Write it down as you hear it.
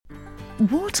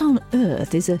What on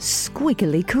earth is a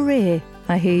squiggly career,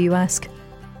 I hear you ask?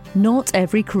 Not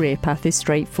every career path is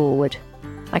straightforward.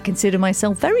 I consider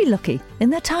myself very lucky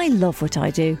in that I love what I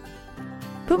do.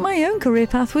 But my own career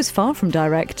path was far from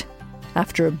direct.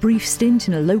 After a brief stint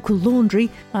in a local laundry,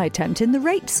 I temped in the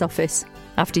rates office.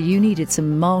 After uni, did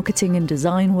some marketing and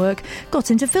design work,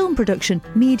 got into film production,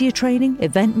 media training,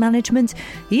 event management,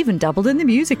 even dabbled in the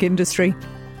music industry.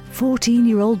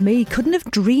 14-year-old me couldn't have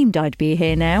dreamed I'd be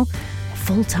here now, a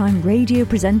full-time radio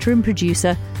presenter and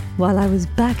producer, while I was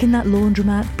back in that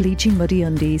laundromat bleaching muddy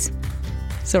undies.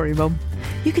 Sorry, Mum.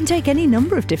 You can take any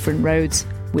number of different roads,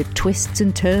 with twists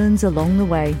and turns along the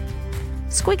way.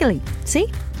 Squiggly, see?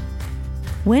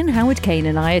 When Howard Caine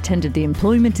and I attended the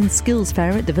Employment and Skills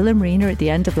Fair at the Villa Marina at the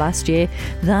end of last year,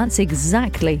 that's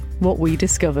exactly what we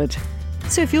discovered.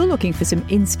 So if you're looking for some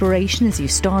inspiration as you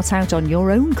start out on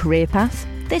your own career path,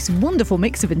 this wonderful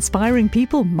mix of inspiring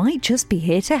people might just be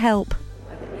here to help.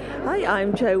 Hi,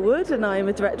 I'm Jo Wood and I'm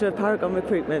a Director of Paragon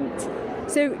Recruitment.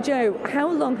 So, Jo, how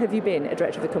long have you been a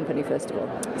director of the company, first of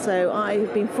all? So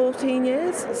I've been 14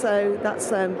 years, so that's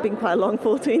been quite a long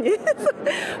 14 years.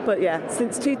 But yeah,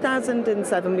 since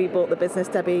 2007 we bought the business,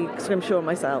 Debbie Scrimshaw and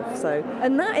myself. So.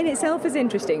 And that in itself is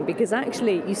interesting because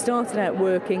actually you started out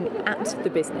working at the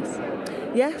business.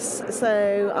 Yes,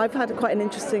 so I've had quite an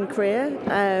interesting career.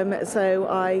 So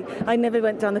I never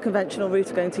went down the conventional route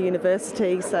of going to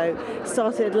university. So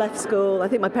left school. I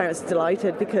think my parents were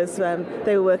delighted because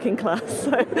they were working class.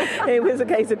 So it was a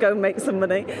case of go and make some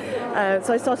money.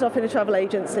 So I started off in a travel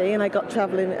agency and I got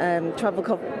travel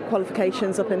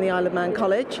qualifications up in the Isle of Man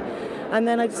College. And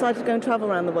then I decided to go and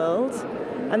travel around the world.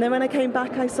 And then when I came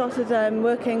back, I started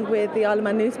working with the Isle of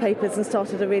Man newspapers and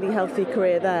started a really healthy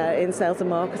career there in sales and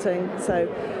marketing,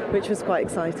 which was quite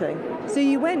exciting. So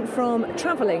you went from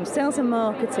travelling, sales and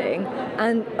marketing,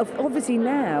 and obviously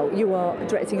now you are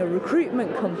directing a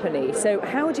recruitment company. So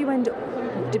how did you end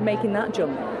up making that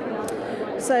jump?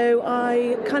 So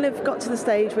I kind of got to the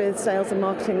stage with sales and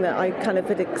marketing that I kind of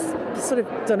had sort of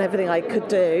done everything I could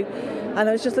do. And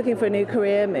I was just looking for a new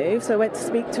career move, so I went to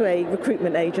speak to a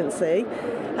recruitment agency,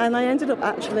 and I ended up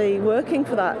actually working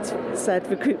for that said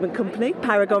recruitment company,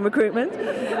 Paragon Recruitment,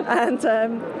 and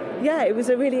it was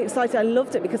a really exciting. I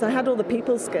loved it because I had all the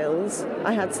people skills,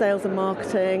 I had sales and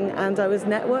marketing, and I was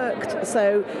networked,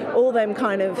 so all them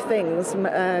kind of things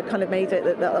kind of made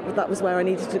it that was where I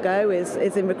needed to go, is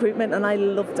in recruitment, and I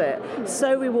loved it.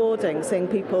 So rewarding seeing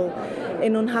people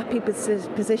in unhappy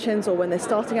positions or when they're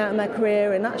starting out in their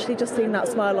career, and actually just seeing that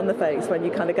smile on the face when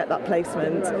you kind of get that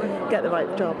placement, get the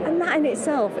right job. And that in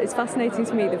itself is fascinating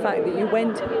to me, the fact that you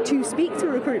went to speak to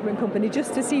a recruitment company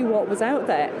just to see what was out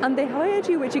there, and they hired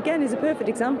you, which again is a perfect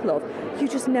example of you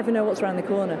just never know what's around the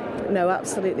corner. No,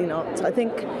 absolutely not. I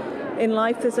think in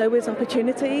life there's always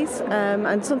opportunities,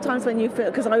 and sometimes when you feel,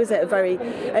 because I was at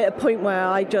a point where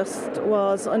I just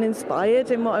was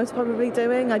uninspired in what I was probably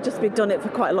doing. I'd just been done it for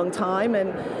quite a long time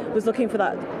and was looking for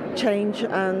that change,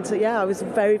 and I was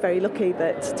very, very lucky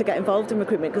to get involved in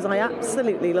recruitment because I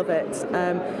absolutely love it.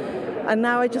 And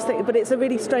now I just think, but it's a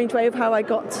really strange way of how I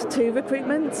got to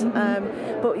recruitment.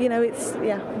 But it's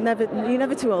you're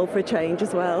never too old for a change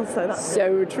as well. So that's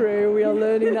so true. We are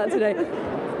learning that today.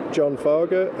 John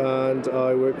Farger, and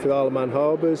I work for the Isle of Man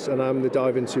Harbours, and I'm the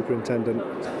diving superintendent.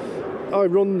 I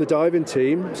run the diving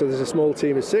team, so there's a small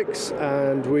team of 6,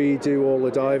 and we do all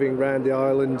the diving around the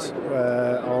island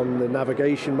on the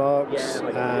navigation marks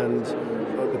and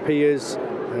the piers,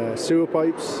 sewer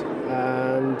pipes,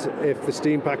 and if the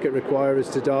steam packet require us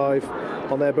to dive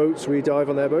on their boats, we dive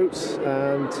on their boats,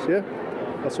 and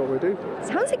that's what we do.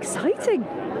 Sounds exciting.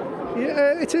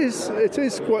 Yeah, it is. It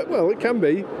is quite, well, it can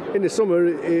be. In the summer,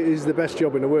 it is the best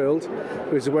job in the world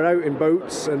because we're out in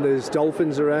boats and there's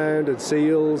dolphins around and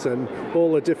seals and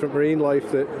all the different marine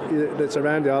life that's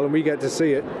around the island. We get to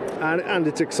see it, and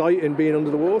it's exciting being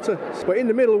under the water. But in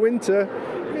the middle of winter,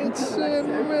 it's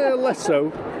less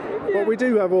so. But we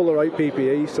do have all the right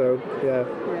PPE, so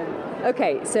yeah.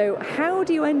 Okay, so how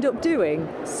do you end up doing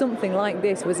something like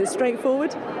this? Was it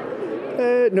straightforward?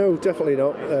 No, definitely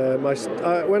not.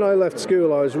 When I left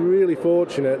school, I was really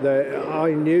fortunate that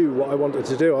I knew what I wanted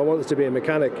to do. I wanted to be a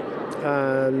mechanic,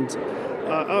 and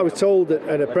I was told that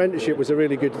an apprenticeship was a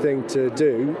really good thing to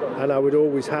do, and I would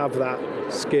always have that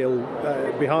skill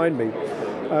behind me.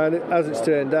 And as it's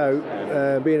turned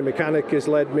out, being a mechanic has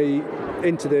led me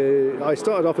into I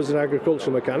started off as an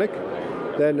agricultural mechanic,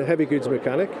 then a heavy goods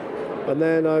mechanic, and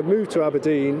then I moved to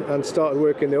Aberdeen and started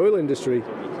working in the oil industry.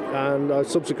 And I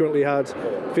subsequently had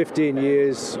 15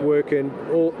 years working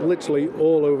literally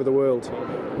all over the world,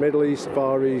 Middle East,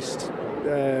 Far East,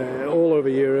 all over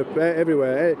Europe,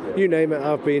 everywhere. You name it,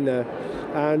 I've been there.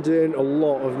 and earn a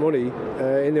lot of money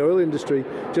in the oil industry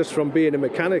just from being a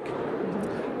mechanic.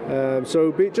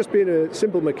 Just being a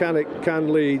simple mechanic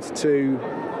can lead to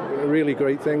really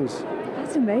great things.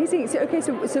 That's amazing.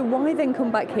 So why then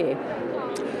come back here?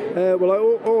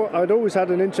 I'd always had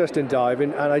an interest in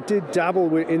diving, and I did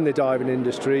dabble in the diving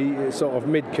industry sort of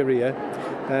mid-career,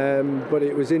 but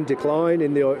it was in decline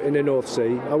in the North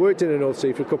Sea. I worked in the North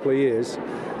Sea for a couple of years,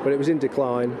 but it was in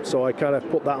decline, so I kind of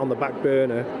put that on the back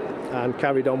burner and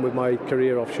carried on with my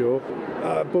career offshore.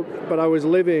 But I was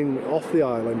living off the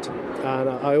island, and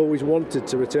I always wanted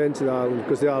to return to the island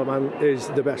because the Isle of Man is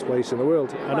the best place in the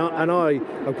world. And I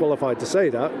am qualified to say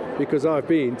that because I've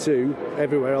been to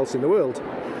everywhere else in the world.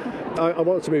 I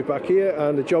wanted to move back here,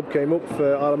 and the job came up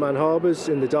for Isle of Man Harbours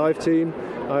in the dive team.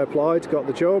 I applied, got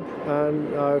the job,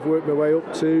 and I've worked my way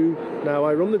up to now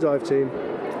I run the dive team.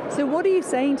 So what are you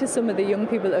saying to some of the young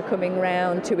people that are coming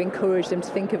round to encourage them to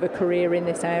think of a career in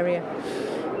this area?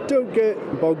 Don't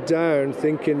get bogged down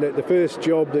thinking that the first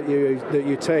job that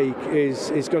you take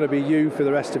is going to be you for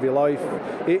the rest of your life.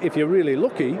 If you're really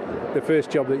lucky, the first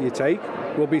job that you take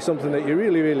will be something that you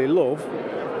really, really love,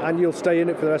 and you'll stay in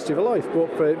it for the rest of your life.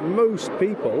 But for most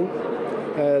people,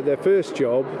 their first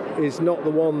job is not the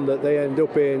one that they end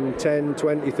up in 10,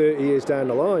 20, 30 years down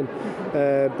the line.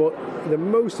 But the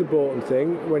most important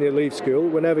thing when you leave school,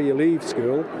 whenever you leave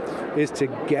school, is to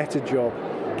get a job.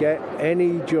 Get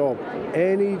any job.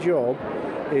 Any job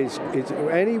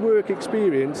any work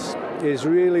experience is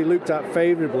really looked at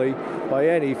favourably by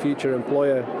any future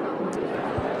employer.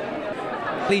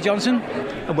 Lee Johnson.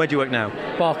 And where do you work now?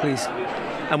 Barclays.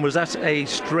 And was that a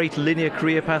straight linear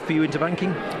career path for you into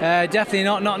banking? Definitely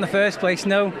not in the first place,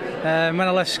 no. When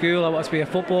I left school I wanted to be a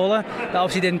footballer. That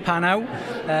obviously didn't pan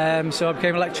out, so I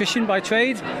became an electrician by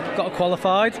trade, got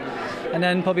qualified, and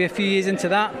then probably a few years into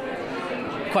that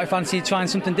quite fancied trying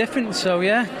something different. So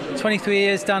yeah, 23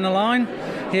 years down the line,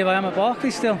 here I am at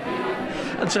Barclays still.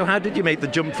 And so how did you make the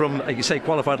jump from, like you say,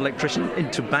 qualified electrician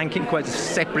into banking, quite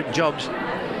separate jobs?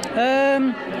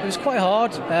 It was quite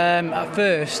hard at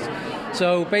first.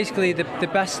 So basically the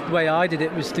best way I did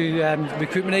it was through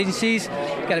recruitment agencies,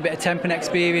 get a bit of temping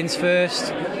experience first.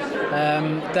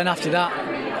 Then after that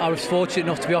I was fortunate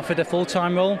enough to be offered a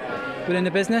full-time role within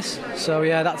the business. So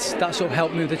yeah, that sort of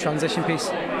helped move the transition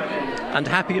piece. And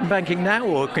happy in banking now,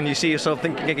 or can you see yourself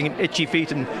getting itchy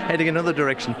feet and heading another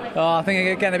direction? Oh, I think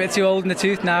I'm getting a bit too old in the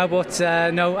tooth now, but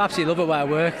no, absolutely love it where I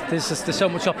work. There's so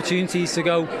much opportunities to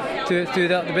go through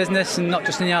the business, and not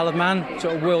just in the Isle of Man,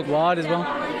 sort of worldwide as well.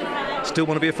 Still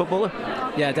want to be a footballer?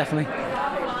 Yeah, definitely.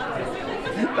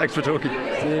 Thanks for talking.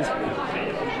 Cheers.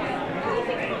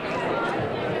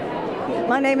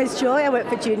 My name is Joy, I work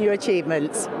for Junior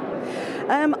Achievements.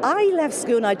 I left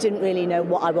school and I didn't really know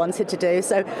what I wanted to do,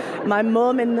 so my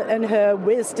mum and her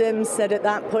wisdom said at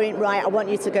that point, right, I want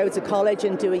you to go to college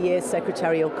and do a year's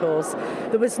secretarial course.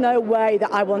 There was no way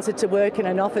that I wanted to work in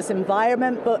an office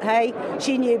environment, but hey,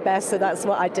 she knew best, so that's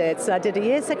what I did. So I did a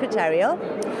year's secretarial,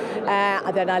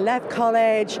 and then I left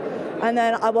college, and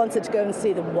then I wanted to go and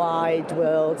see the wide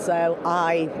world, so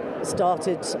I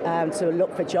started to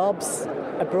look for jobs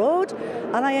abroad,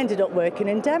 and I ended up working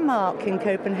in Denmark, in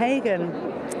Copenhagen.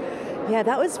 Yeah,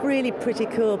 that was really pretty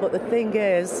cool, but the thing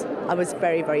is, I was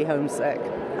very, very homesick,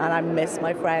 and I missed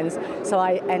my friends, so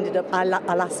I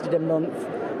lasted a month,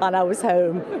 and I was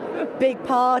home. Big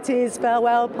parties,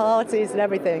 farewell parties and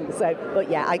everything,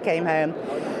 but yeah, I came home.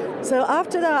 So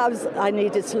after that, I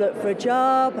needed to look for a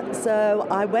job, so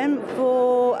I went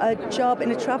for a job in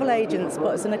a travel agent,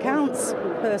 but as an accounts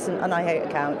person, and I hate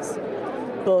accounts.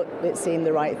 But it seemed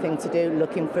the right thing to do,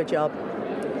 looking for a job.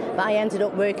 But I ended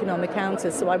up working on the counter,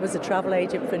 so I was a travel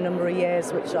agent for a number of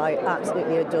years, which I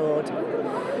absolutely adored.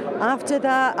 After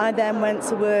that, I then went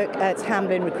to work at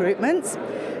Hamlin Recruitment.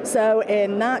 So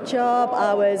in that job,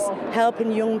 I was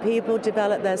helping young people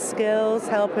develop their skills,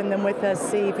 helping them with their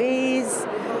CVs,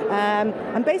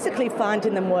 and basically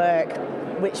finding them work,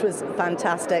 which was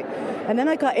fantastic. And then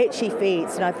I got itchy feet,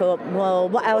 and I thought, well,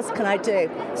 what else can I do?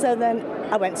 So then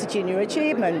I went to Junior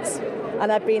Achievements,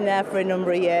 and I've been there for a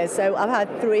number of years. So I've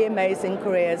had 3 amazing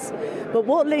careers. But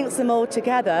what links them all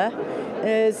together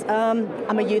is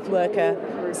I'm a youth worker.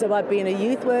 So I've been a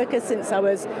youth worker since I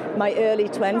was my early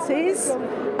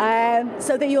 20s.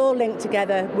 So they all link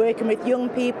together, working with young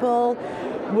people,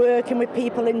 working with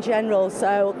people in general.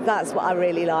 So that's what I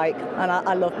really like, and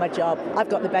I love my job. I've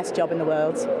got the best job in the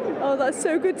world. Oh, that's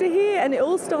so good to hear. And it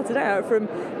all started out from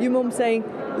your mum saying,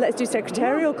 let's do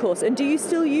secretarial course. And do you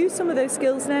still use some of those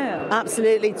skills now?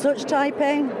 Absolutely. Touch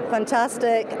typing,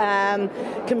 fantastic.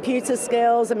 Computer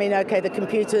skills. I mean, okay, the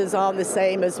computers aren't the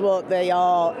same as what they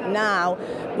are now,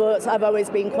 but I've always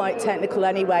been quite technical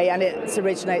anyway, and it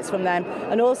originates from them.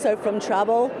 And also from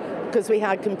travel, because we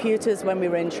had computers when we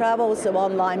were in travel, so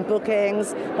online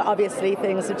bookings, but obviously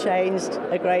things have changed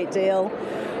a great deal.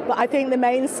 But I think the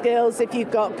main skills, if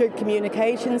you've got good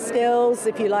communication skills,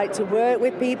 if you like to work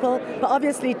with people, but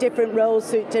obviously different roles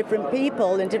suit different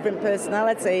people and different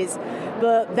personalities,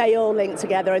 but they all link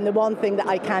together. And the one thing that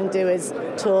I can do is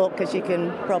talk, as you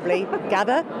can probably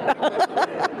gather.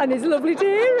 And it's lovely to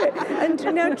hear it.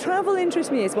 And now travel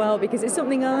interests me as well, because it's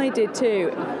something I did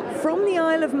too. From the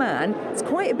Isle of Man, it's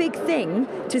quite a big thing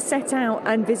to set out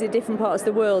and visit different parts of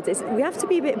the world. We have to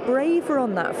be a bit braver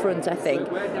on that front, I think.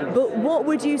 But what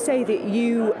would you say that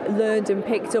you learned and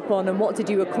picked up on, and what did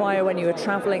you acquire when you were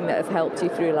travelling that have helped you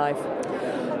through life?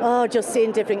 Oh, just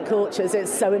seeing different cultures.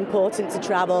 It's so important to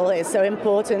travel. It's so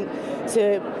important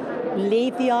to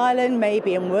leave the island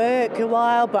maybe and work a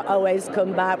while, but always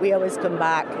come back. We always come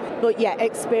back. But yeah,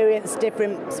 experience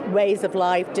different ways of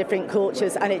life, different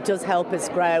cultures, and it does help us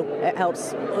grow. It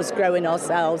helps us grow in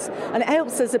ourselves, and it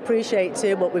helps us appreciate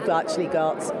too what we've actually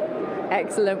got.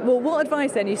 Excellent. Well, what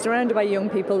advice then? You're surrounded by young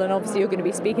people, and obviously you're going to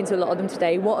be speaking to a lot of them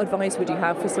today. What advice would you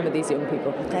have for some of these young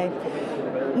people? Okay.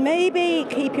 Maybe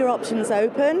keep your options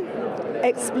open.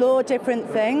 Explore different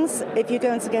things. If you're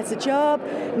going to get a job,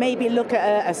 maybe look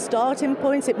at a starting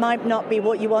point. It might not be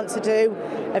what you want to do.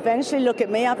 Eventually, look at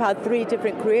me. I've had 3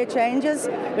 different career changes,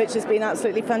 which has been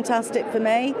absolutely fantastic for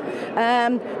me.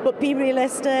 But be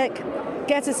realistic.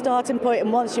 Get a starting point,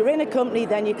 and once you're in a company,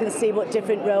 then you can see what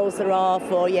different roles there are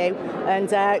for you, and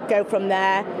go from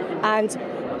there. And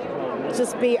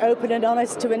just be open and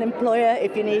honest to an employer.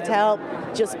 If you need help,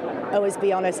 just always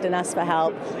be honest and ask for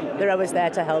help. They're always there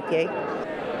to help you.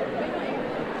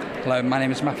 Hello, my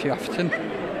name is Matthew Atherton.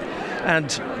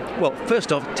 And, well,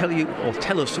 first off,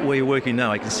 tell us where you're working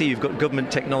now. I can see you've got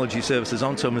government technology services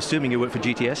on, so I'm assuming you work for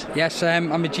GTS? Yes,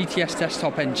 I'm a GTS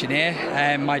desktop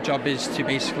engineer. My job is to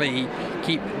basically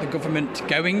keep the government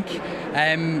going,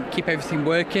 keep everything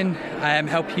working,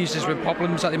 help users with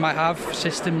problems that they might have,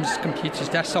 systems, computers,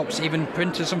 desktops, even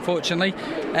printers, unfortunately.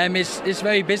 It's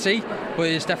very busy, but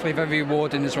it's definitely very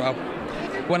rewarding as well.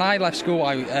 When I left school,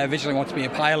 I originally wanted to be a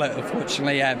pilot.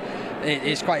 Unfortunately,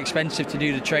 it's quite expensive to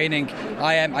do the training.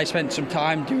 I spent some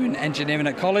time doing engineering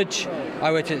at college.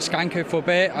 I worked at Scanco for a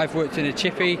bit. I've worked in a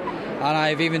chippy, and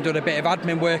I've even done a bit of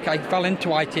admin work. I fell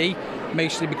into IT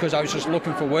mostly because I was just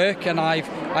looking for work, and I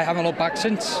haven't looked back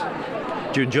since.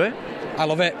 Do you enjoy it? I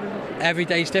love it. Every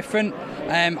day's different.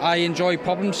 I enjoy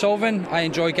problem solving. I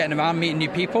enjoy getting around, meeting new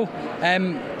people.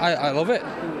 I love it.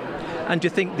 And do you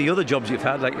think the other jobs you've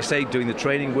had, like you say, doing the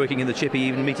training, working in the chippy,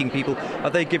 even meeting people, are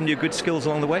they giving you good skills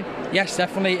along the way? Yes,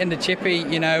 definitely. In the chippy,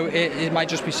 it might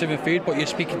just be serving food, but you're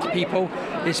speaking to people.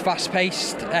 It's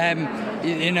fast-paced.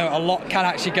 A lot can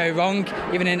actually go wrong.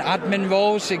 Even in admin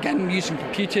roles, again, using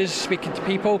computers, speaking to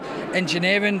people.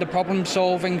 Engineering, the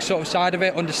problem-solving sort of side of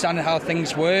it, understanding how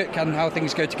things work and how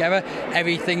things go together.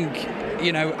 Everything,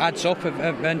 adds up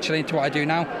eventually into what I do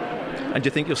now. And do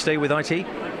you think you'll stay with IT?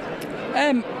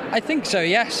 I think so,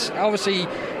 yes. Obviously,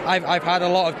 I've had a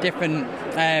lot of different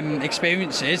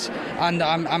experiences, and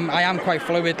I am quite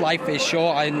fluid. Life is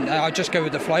short, I just go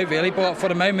with the flow, really. But for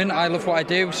the moment, I love what I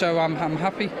do, so I'm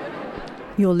happy.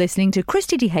 You're listening to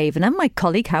Christy DeHaven and my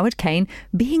colleague Howard Caine,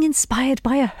 being inspired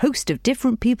by a host of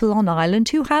different people on Ireland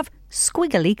who have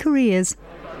squiggly careers.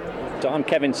 So I'm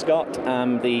Kevin Scott.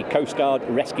 I'm the Coast Guard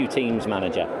Rescue Teams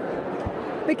Manager.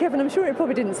 But Kevin, I'm sure it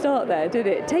probably didn't start there, did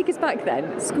it? Take us back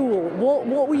then. School.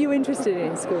 What were you interested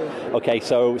in school? Okay,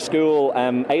 so school,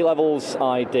 A-levels,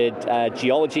 I did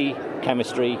geology,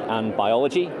 chemistry and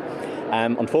biology.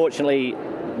 Unfortunately,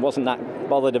 wasn't that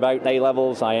bothered about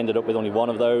A-levels. I ended up with only one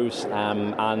of those,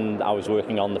 and I was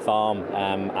working on the farm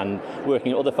and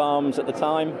working at other farms at the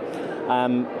time.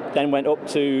 Then went up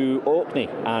to Orkney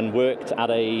and worked at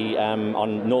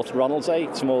on North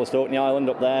Ronaldsay, smallest Orkney island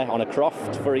up there, on a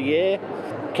croft for a year.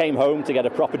 Came home to get a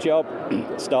proper job,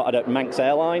 started at Manx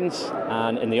Airlines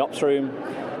and in the ops room.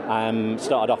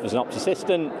 Started off as an ops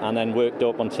assistant and then worked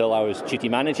up until I was duty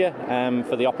manager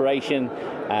for the operation.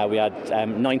 We had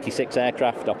 96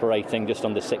 aircraft operating just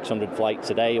under 600 flights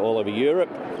a day all over Europe.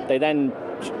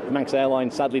 Manx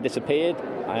Airlines sadly disappeared.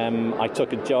 I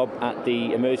took a job at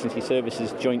the Emergency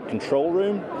Services Joint Control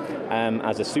Room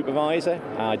as a supervisor.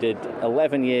 I did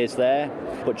 11 years there,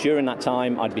 but during that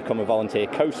time I'd become a volunteer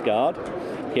Coast Guard.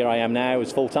 Here I am now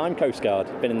as full-time Coast Guard.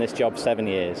 Been in this job 7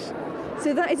 years.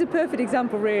 So that is a perfect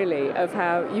example, really, of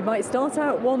how you might start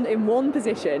out in one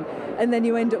position and then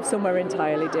you end up somewhere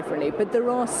entirely differently. But there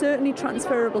are certainly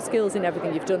transferable skills in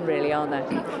everything you've done, really, aren't there?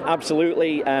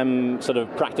 Absolutely. Sort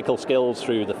of practical skills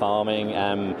through the farming,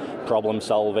 problem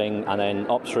solving, and then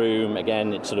ops room,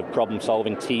 again, it's sort of problem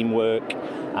solving, teamwork,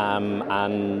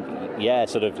 and yeah,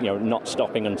 sort of, not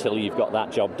stopping until you've got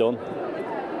that job done.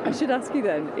 I should ask you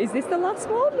then, is this the last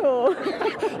one, or?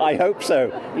 I hope so,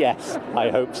 yes,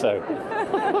 I hope so.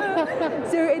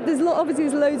 So obviously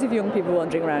there's loads of young people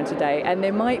wandering around today, and they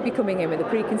might be coming in with a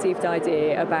preconceived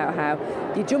idea about how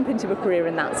you jump into a career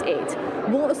and that's it.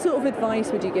 What sort of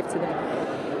advice would you give to them?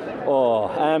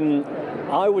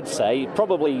 I would say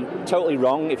probably totally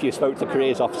wrong if you spoke to the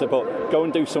careers officer, but go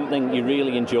and do something you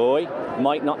really enjoy.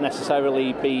 Might not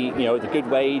necessarily be, the good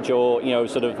wage or,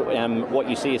 sort of what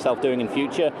you see yourself doing in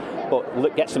future,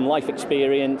 but get some life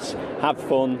experience, have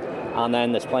fun, and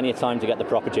then there's plenty of time to get the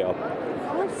proper job.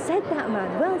 Well said, that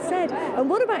man, well said. And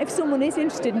what about if someone is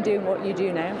interested in doing what you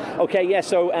do now? Okay, yeah,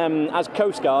 so as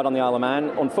Coast Guard on the Isle of Man,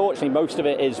 unfortunately most of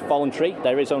it is voluntary.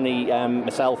 There is only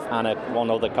myself and one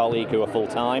other colleague who are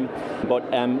full-time. But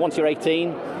once you're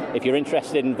 18, if you're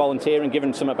interested in volunteering,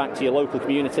 giving something back to your local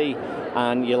community,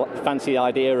 and you fancy the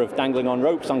idea of dangling on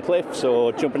ropes on cliffs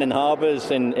or jumping in harbours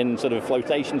in sort of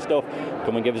flotation stuff,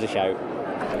 come and give us a shout.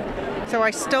 So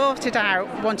I started out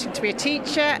wanting to be a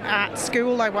teacher. At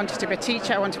school I wanted to be a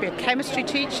teacher. I wanted to be a chemistry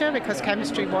teacher because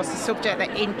chemistry was the subject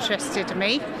that interested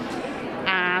me.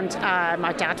 And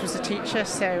my dad was a teacher,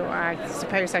 so I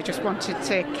suppose I just wanted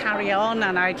to carry on,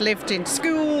 and I'd lived in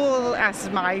school as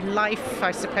my life,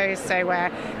 I suppose, so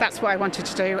that's what I wanted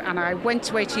to do. And I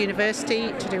went away to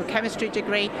university to do a chemistry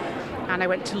degree, and I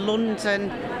went to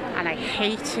London, and I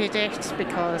hated it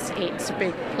because it's a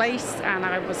big place and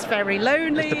I was very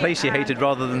lonely. It's the place you hated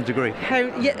rather than the degree?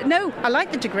 No, I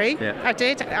liked the degree. Yeah. I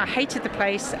did. I hated the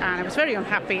place and I was very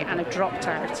unhappy and I dropped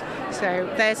out.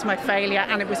 So there's my failure,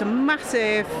 and it was a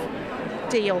massive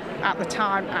deal at the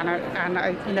time,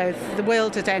 and the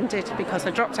world had ended because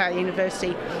I dropped out of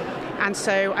university. And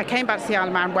so I came back to the Isle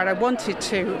of Man where I wanted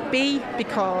to be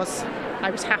because I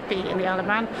was happy in the Isle of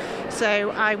Man. So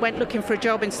I went looking for a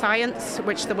job in science,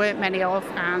 which there weren't many of,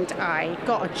 and I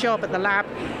got a job at the lab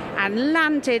and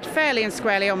landed fairly and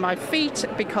squarely on my feet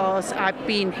because I've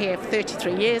been here for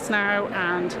 33 years now,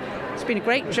 and it's been a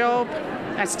great job,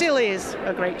 and still is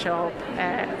a great job.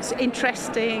 It's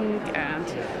interesting, and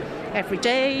every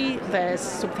day there's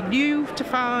something new to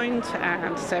find,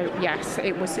 and so yes,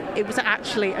 it was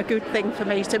actually a good thing for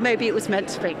me, so maybe it was meant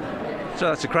to be. So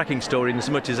that's a cracking story, in as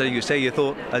much as you say you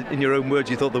thought, in your own words,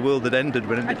 you thought the world had ended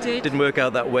when it didn't work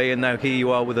out that way, and now here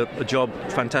you are with a job,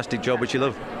 fantastic job, which you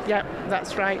love. Yeah,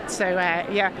 that's right. So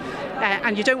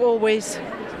and you don't always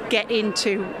get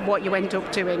into what you end up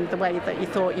doing the way that you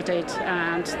thought you did,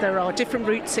 and there are different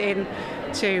routes in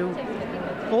to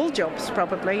all jobs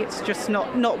probably. It's just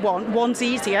not one. One's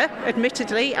easier,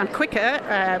 admittedly, and quicker,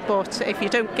 but if you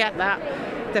don't get that,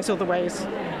 there's other ways.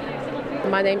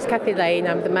 My name's Kathy Lane.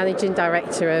 I'm the Managing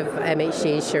Director of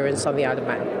MHG Insurance on the Isle of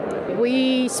Man.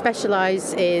 We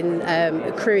specialise in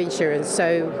crew insurance,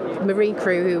 so marine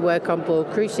crew who work on board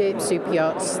cruise ships, super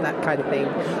yachts, that kind of thing,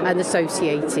 and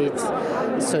associated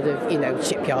sort of,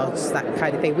 shipyards, that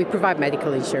kind of thing. We provide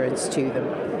medical insurance to them.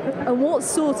 And what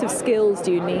sort of skills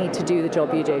do you need to do the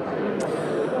job you do?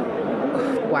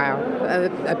 Wow,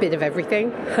 a bit of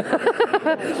everything.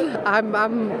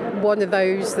 I'm one of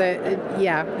those that,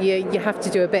 you have to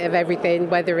do a bit of everything,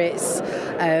 whether it's,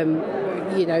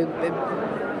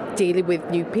 dealing with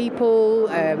new people,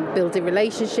 building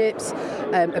relationships,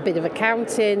 a bit of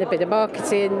accounting, a bit of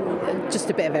marketing, just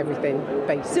a bit of everything,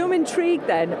 basically. So I'm intrigued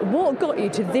then, what got you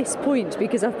to this point?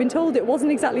 Because I've been told it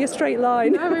wasn't exactly a straight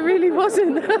line. No, it really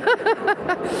wasn't.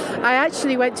 I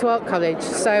actually went to art college,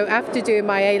 so after doing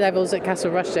my A-levels at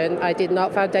Castle Rushen, I did an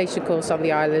art foundation course on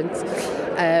the island.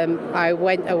 I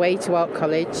went away to art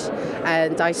college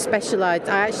and I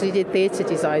actually did theatre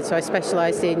design, so I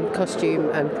specialised in costume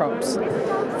and props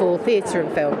for theatre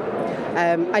and film.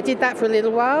 I did that for a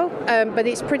little while, but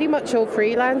it's pretty much all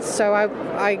freelance, so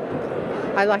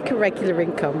I like a regular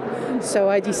income. So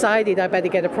I decided I better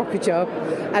get a proper job,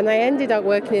 and I ended up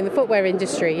working in the footwear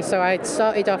industry. So I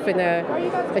started off in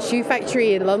a shoe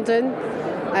factory in London,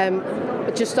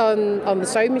 just on the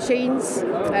sewing machines,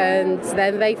 and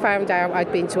then they found out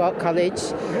I'd been to art college,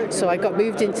 so I got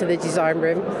moved into the design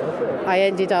room. I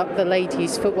ended up the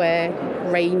ladies' footwear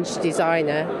range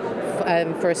designer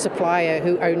for a supplier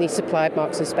who only supplied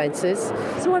Marks and Spencer's.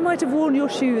 So I might have worn your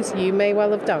shoes? You may well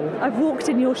have done. I've walked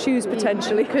in your shoes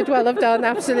potentially. Could well have done,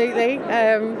 absolutely.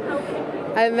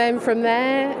 And then from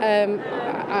there,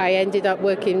 I ended up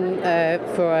working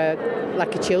for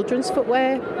a children's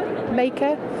footwear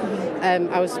maker.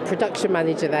 I was production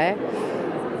manager there,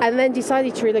 and then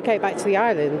decided to relocate back to the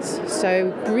islands.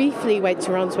 So briefly went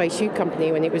to Ron's Way Shoe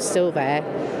Company when it was still there,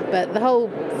 but the whole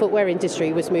footwear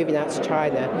industry was moving out to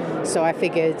China. So I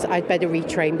figured I'd better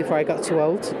retrain before I got too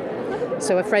old.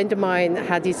 So a friend of mine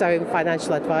had his own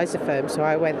financial advisor firm, so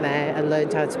I went there and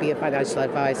learned how to be a financial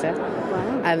advisor.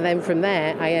 Wow. And then from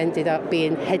there, I ended up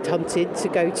being headhunted to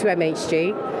go to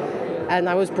MHG, and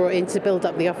I was brought in to build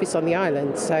up the office on the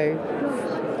island. So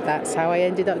that's how I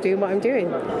ended up doing what I'm doing.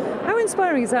 How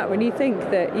inspiring is that when you think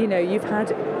that, you've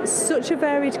had such a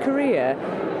varied career,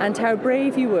 and how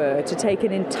brave you were to take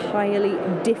an entirely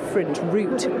different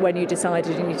route when you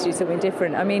decided you need to do something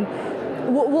different? I mean,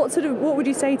 what would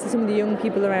you say to some of the young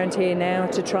people around here now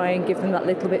to try and give them that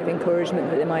little bit of encouragement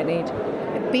that they might need?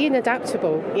 Being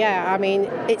adaptable, yeah. I mean,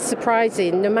 it's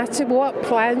surprising. No matter what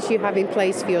plans you have in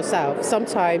place for yourself,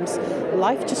 sometimes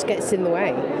life just gets in the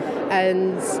way.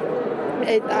 And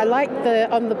I like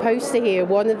on the poster here,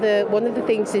 one of the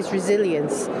things is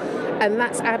resilience. And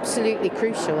that's absolutely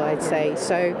crucial, I'd say.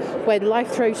 So when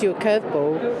life throws you a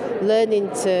curveball, learning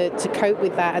to cope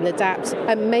with that and adapt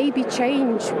and maybe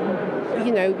change,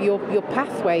 your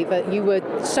pathway that you were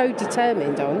so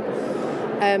determined on.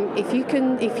 If you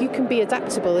can be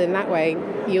adaptable in that way,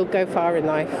 you'll go far in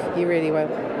life. You really will.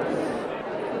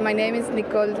 My name is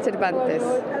Nicole Cervantes.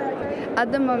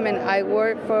 At the moment, I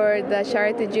work for the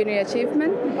charity Junior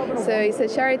Achievement. So it's a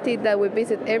charity that we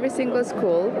visit every single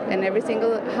school and every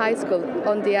single high school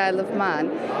on the Isle of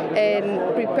Man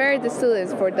and prepare the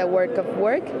students for the work of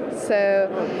work. So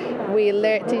we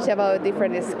teach about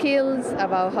different skills,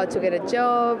 about how to get a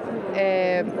job,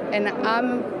 and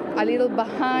I'm a little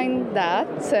behind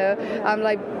that, so I'm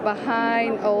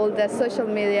behind all the social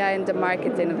media and the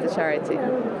marketing of the charity.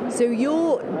 So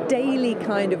your daily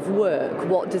kind of work,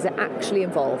 what does it actually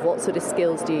involve? What sort of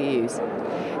skills do you use?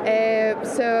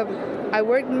 So I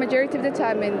work the majority of the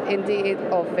time in the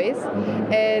office,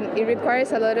 and it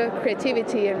requires a lot of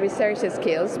creativity and research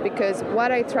skills, because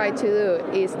what I try to do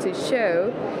is to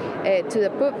show to the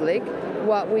public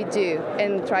what we do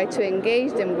and try to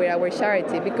engage them with our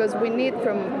charity, because we need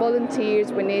from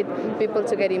volunteers, we need people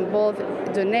to get involved,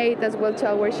 donate as well to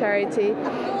our charity,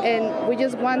 and we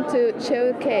just want to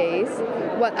showcase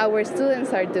what our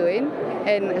students are doing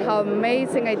and how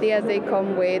amazing ideas they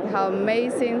come with, how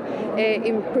amazing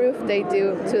improve they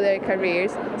do to their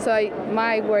careers. So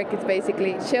my work is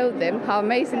basically show them how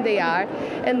amazing they are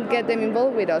and get them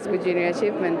involved with us with Junior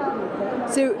Achievement.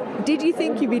 So did you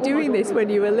think you'd be doing this when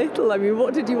you were little? I mean,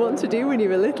 what did you want to do when you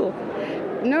were little?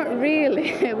 Not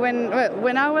really.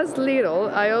 When I was little,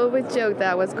 I always joked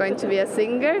that I was going to be a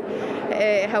singer.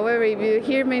 However, if you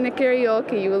hear me in a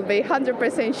karaoke, you will be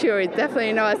 100% sure it's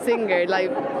definitely not a singer.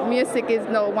 Music is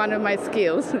not one of my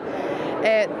skills.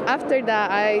 After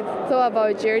that, I thought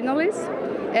about journalism,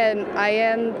 and I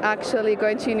am actually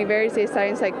going to university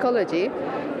studying psychology.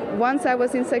 Once I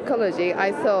was in psychology,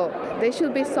 I thought there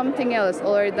should be something else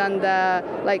other than the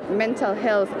mental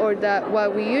health or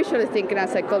what we usually think in a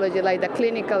psychology, like the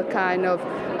clinical kind of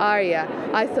area.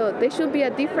 I thought there should be a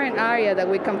different area that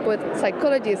we can put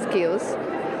psychology skills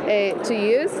to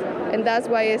use, and that's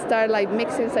why I started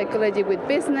mixing psychology with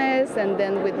business and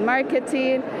then with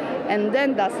marketing, and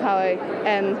then that's how I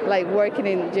am working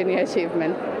in Junior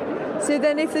Achievement. So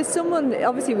then if there's someone,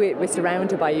 obviously we're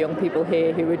surrounded by young people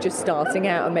here who are just starting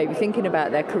out and maybe thinking about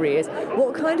their careers,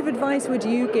 what kind of advice would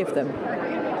you give them?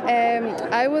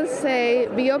 I would say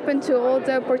be open to all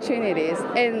the opportunities,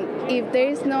 and if there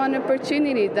is not an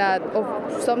opportunity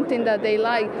of something that they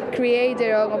like, create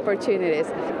their own opportunities.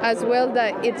 As well,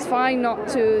 that it's fine not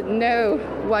to know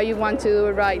what you want to do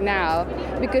right now,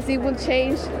 because it will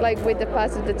change with the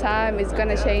pass of the time. It's going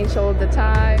to change all the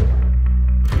time.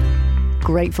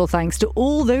 Grateful thanks to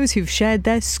all those who've shared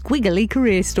their squiggly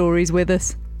career stories with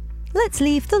us. Let's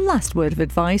leave the last word of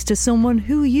advice to someone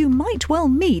who you might well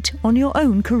meet on your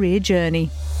own career journey.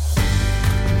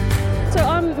 So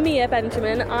I'm Mia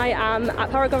Benjamin. I am at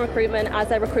Paragon Recruitment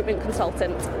as a recruitment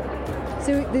consultant.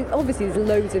 So obviously there's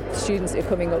loads of students that are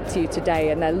coming up to you today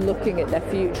and they're looking at their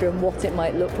future and what it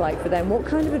might look like for them. What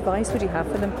kind of advice would you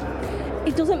have for them?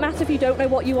 It doesn't matter if you don't know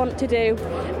what you want to do.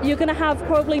 You're going to have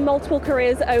probably multiple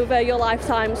careers over your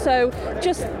lifetime. So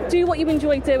just do what you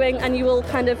enjoy doing and you will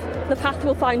the path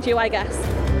will find you, I guess.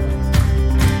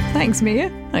 Thanks,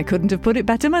 Mia. I couldn't have put it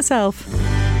better myself.